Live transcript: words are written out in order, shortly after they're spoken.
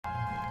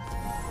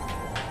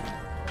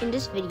in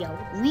this video,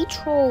 we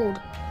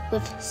trolled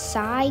with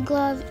scythe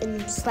glove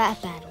and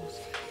slap battles.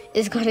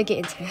 It's gonna get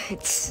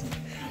intense.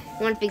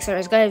 One thing, sir,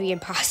 it's gonna be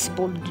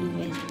impossible to do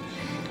it.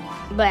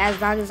 But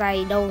as long as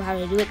I know how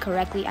to do it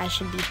correctly, I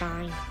should be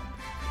fine.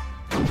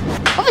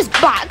 Oh, this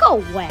bot, go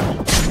away.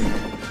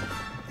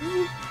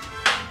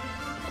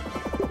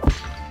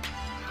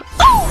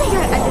 Oh my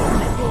god,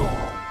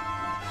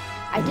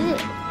 I did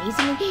it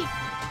amazingly.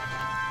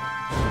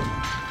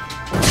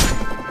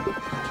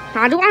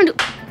 Now, I do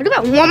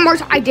that one more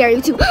time. I dare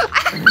you to.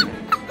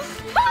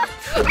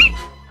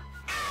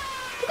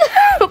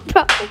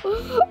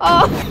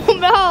 Oh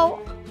no.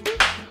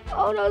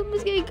 Oh no, this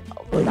is getting,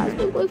 oh my god,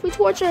 it's going for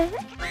torture.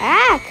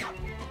 Ack,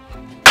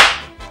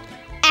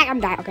 I'm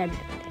dying. Okay, I'm dying.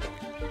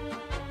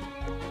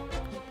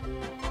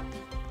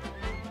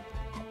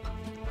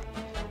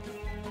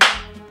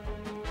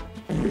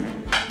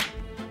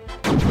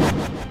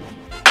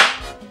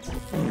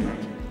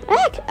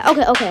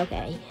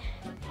 Okay.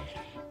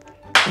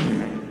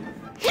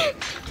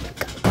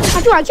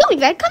 I'm trying to kill me,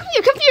 man. Come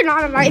here.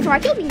 Not alive. Try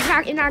to kill me.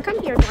 Come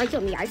here. Try to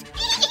kill me, guys.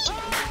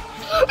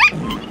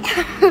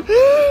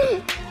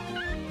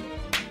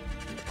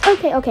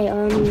 Okay.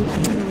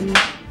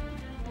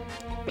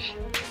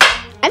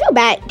 I feel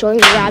bad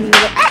joining Robbie.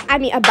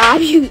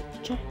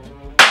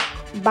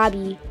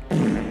 Bobby.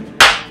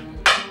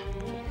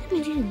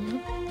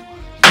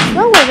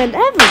 Lower than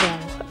ever, though.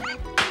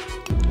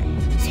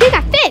 He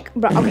got thick,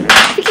 bro. Okay,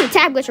 I think he's a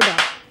tab glitcher, bro.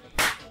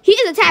 He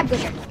is a tab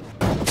glitcher.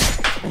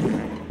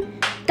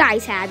 Die,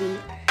 Tabby.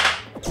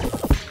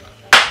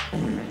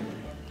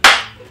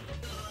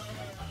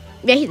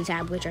 Yeah, he's a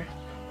tab glitcher.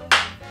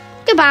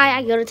 Goodbye,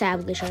 I go to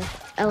tab glitcher.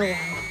 LOL.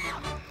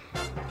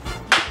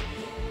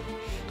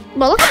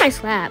 But look at my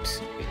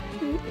slaps.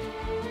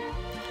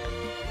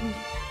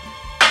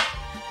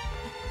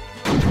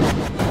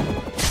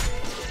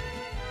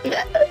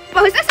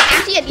 Bro, is that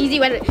actually an easy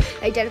way to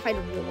identify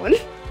the real one?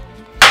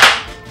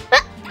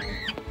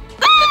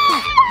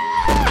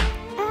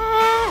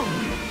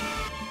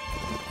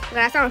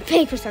 That sounded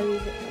fake for some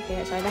reason.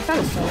 Okay, sorry, that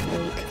sounded so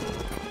fake.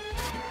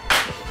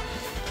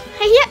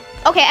 Hey, yeah.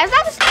 Okay, as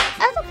long as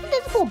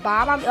there's a cool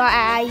bomb,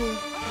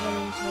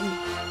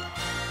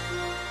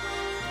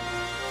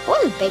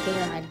 what is bacon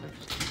here hiding?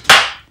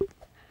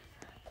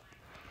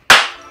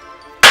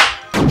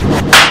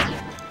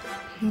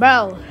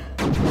 Bro,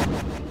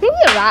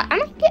 maybe a lot. I'm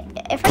gonna get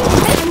if I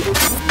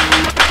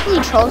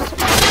really trolls.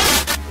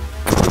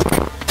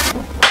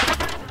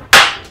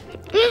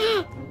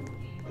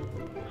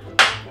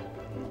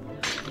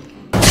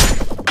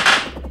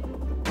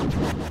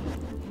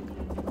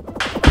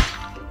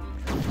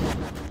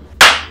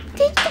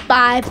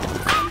 Bye.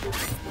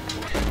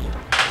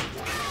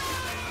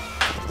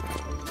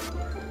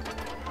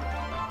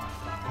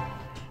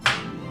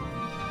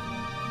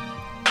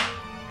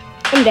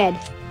 I'm dead.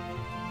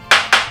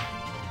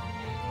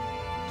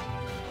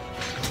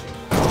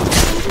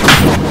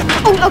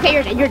 Oh, okay,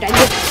 you're dead.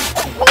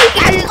 Oh, you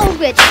got his old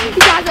bitch.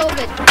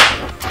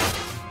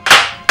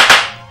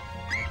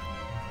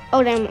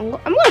 Oh, damn,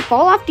 I'm gonna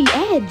fall off the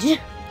edge.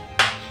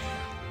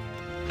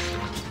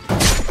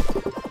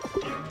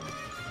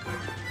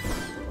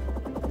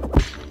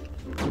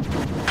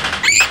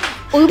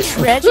 Oops,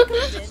 Rich.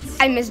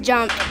 I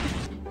misjumped.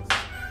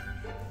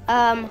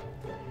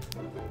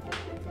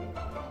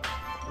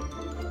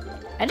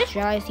 I just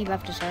realized he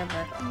left the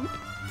server.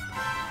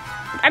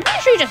 I'm pretty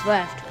sure he just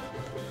left.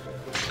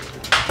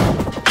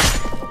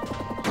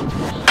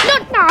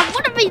 No,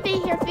 what are they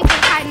here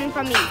fixing hiding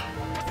from me?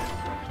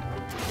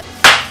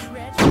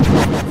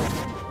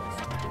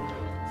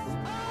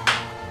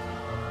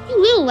 You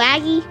little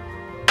laggy.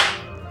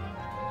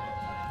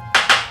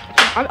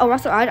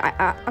 Also, I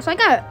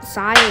got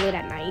scythe late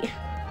at night.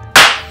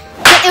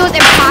 But it was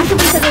impossible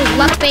because it was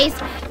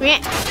luck-based.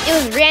 It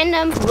was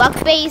random,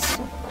 luck-based,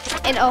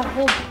 and a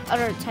whole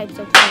other types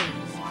of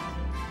things.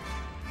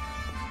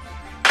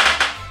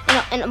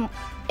 And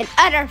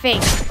other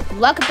things,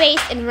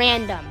 luck-based and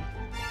random.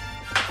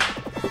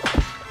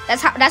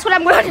 That's what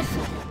I'm going to.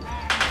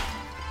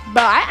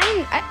 But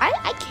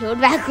I killed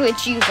that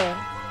glitch user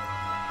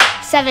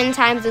 7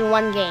 times in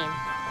one game.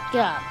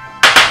 Get up.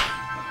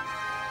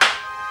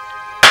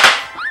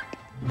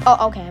 Oh,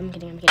 okay, I'm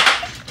kidding. If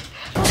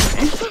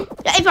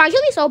I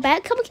kill me so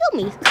bad, come and kill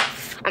me.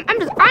 I'm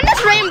just on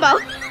this rainbow.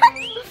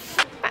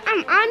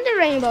 I'm on the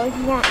rainbow if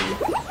you want me.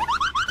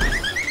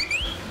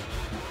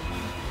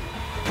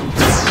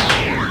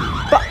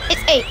 But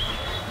it's 8.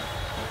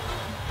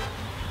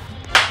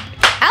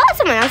 I'll let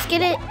someone else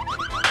get it.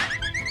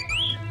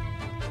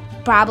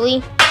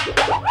 Probably.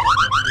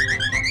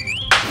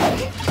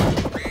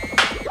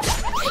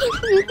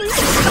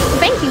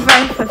 Thank you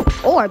for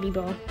orb,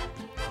 bro.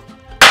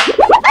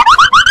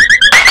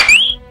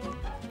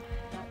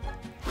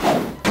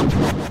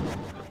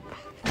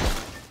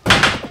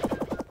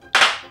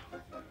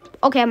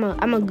 Okay, I'm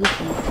a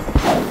goofy.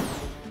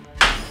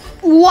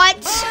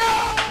 What?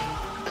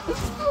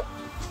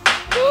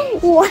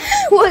 What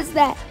was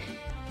that?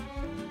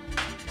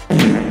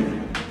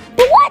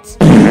 What?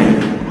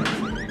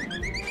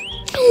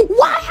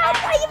 Why? How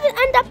did I I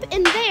end up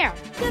in there?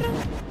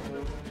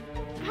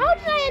 How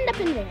did I end up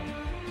in there?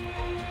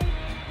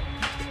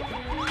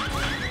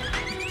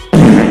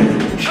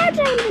 How did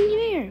I end up in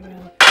there, bro?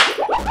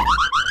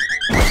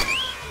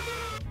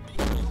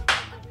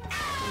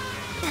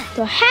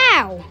 So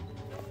how?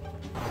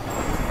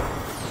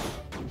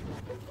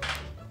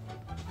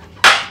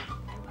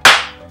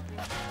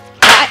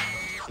 What?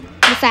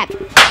 Get slapped.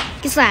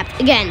 Get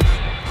slapped again.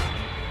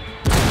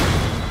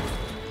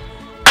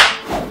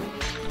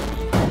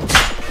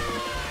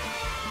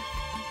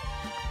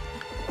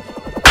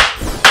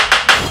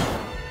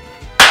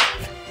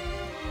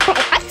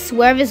 I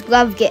swear this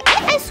glove get.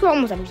 I swear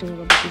almost every single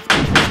glove gets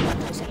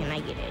the second I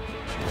get it.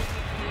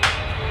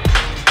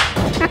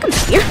 Now come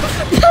here.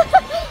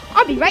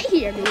 I'll be right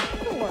here, dude.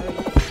 Don't worry.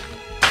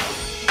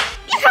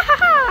 Yeah, ha ha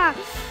ha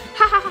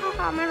ha ha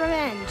ha! My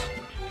revenge.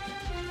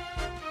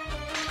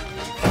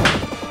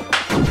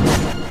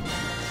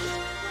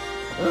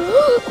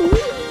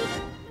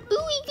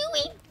 Ooey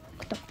gooey.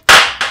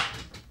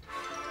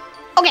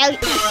 Okay,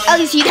 at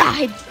least he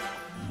died.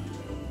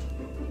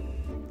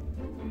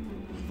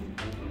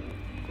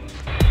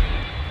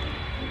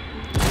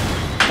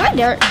 I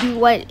dare do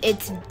what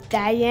it's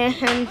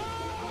Diane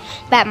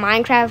that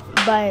Minecraft,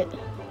 but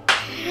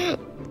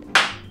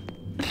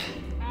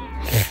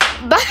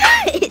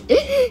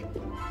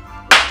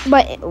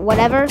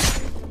whatever.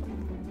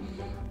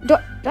 Do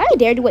I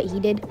dare do what he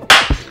did?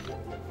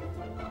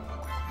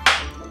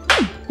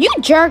 You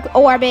jerk,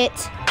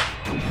 Orbit.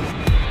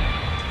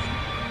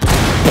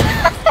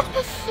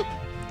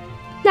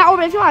 Now,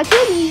 Orbit, if you want to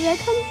kill me, then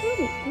come kill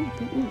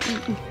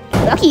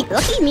me.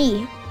 Lucky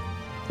me.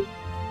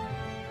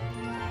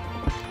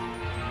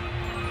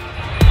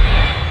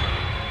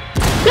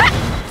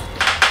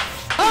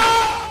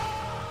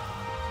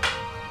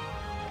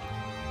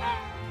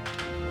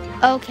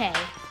 Okay.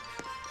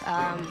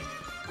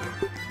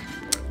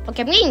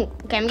 Okay,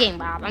 I'm getting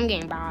Bob. Okay, I'm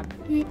getting Bob.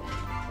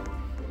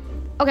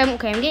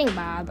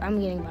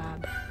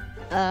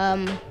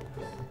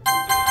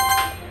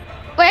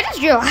 Wait, I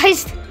just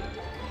realized.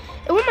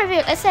 In one of my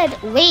videos, I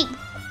said late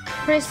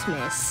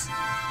Christmas.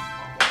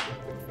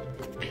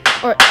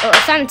 Or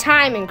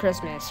sometime in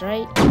Christmas,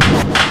 right?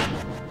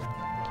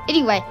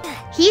 Anyway,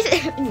 this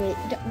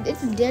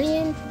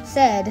Dillian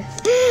said,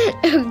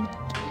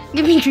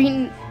 give me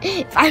green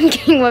if I'm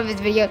getting one of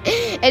his videos.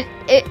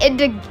 And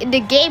the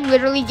game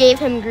literally gave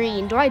him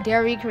green. Do I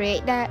dare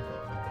recreate that?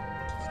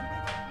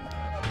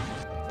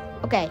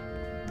 Okay.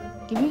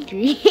 Give me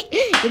green.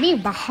 Give me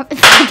Bob.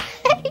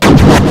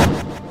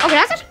 Okay,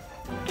 that's it.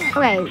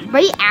 Okay,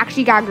 but he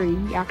actually got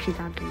green.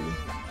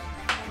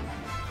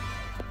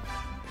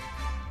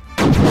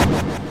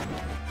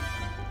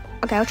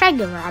 Okay, I'll try to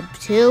get Rob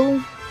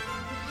too.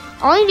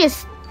 Only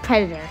just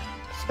Predator,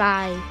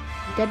 Spy,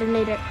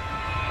 Detonator.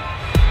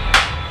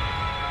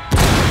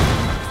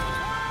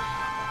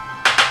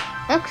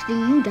 Actually,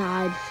 you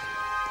died.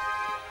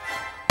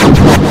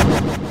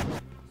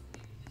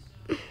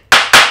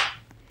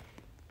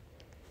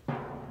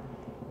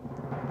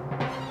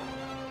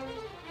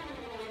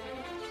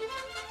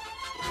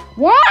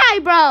 Why,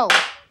 bro?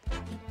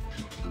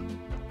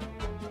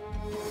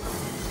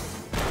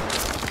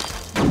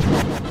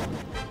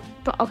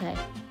 Okay.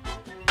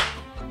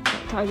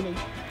 Targeting.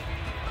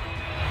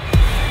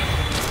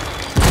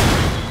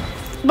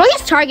 Bro,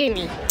 he's targeting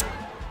me.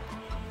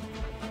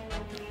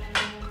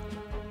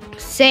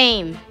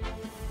 Same.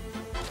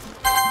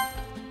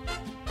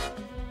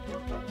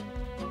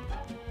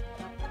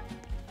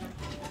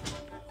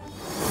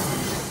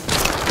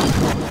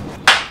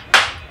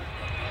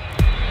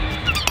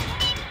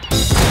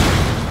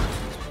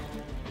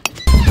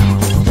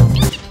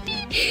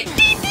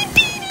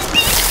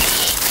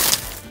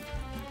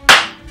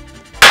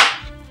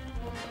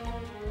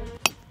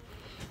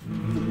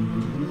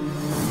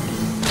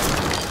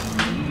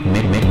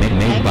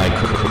 Made by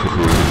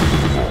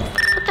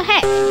What the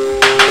heck?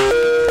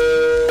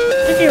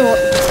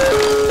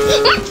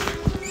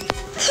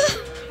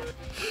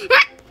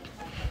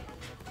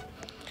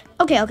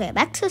 Okay,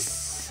 back to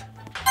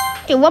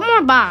okay, one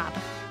more Bob.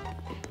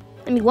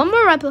 I mean, one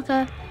more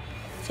replica.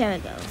 See how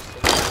it goes.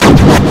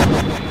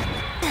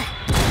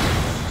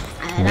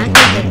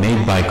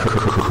 Made by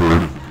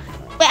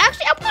Wait,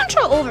 actually, I'm gonna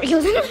try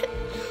overkill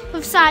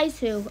with scythe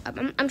too.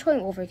 I'm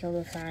trying overkill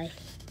with scythe.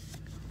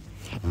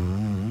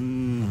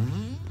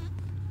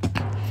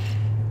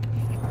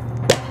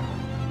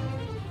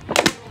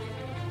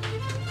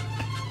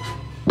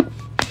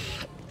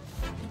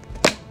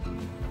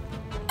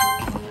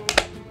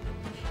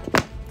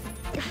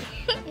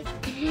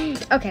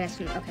 Okay,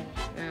 that's okay.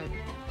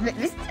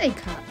 This is a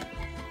cup.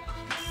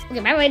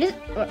 Okay, by the way, this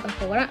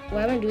okay. What am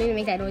I doing to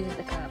make that noise is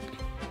the cup.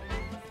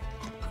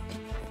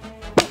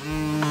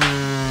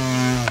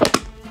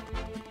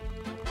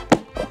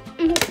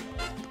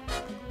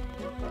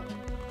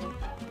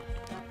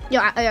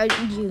 Yo,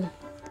 you.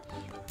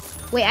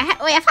 Wait, I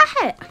thought I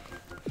had it.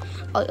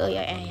 Oh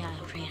yeah. I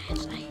had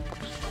it.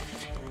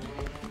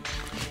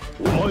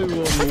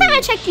 I thought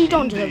I checked you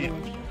don't deserve it.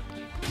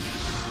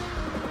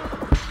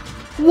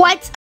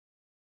 What?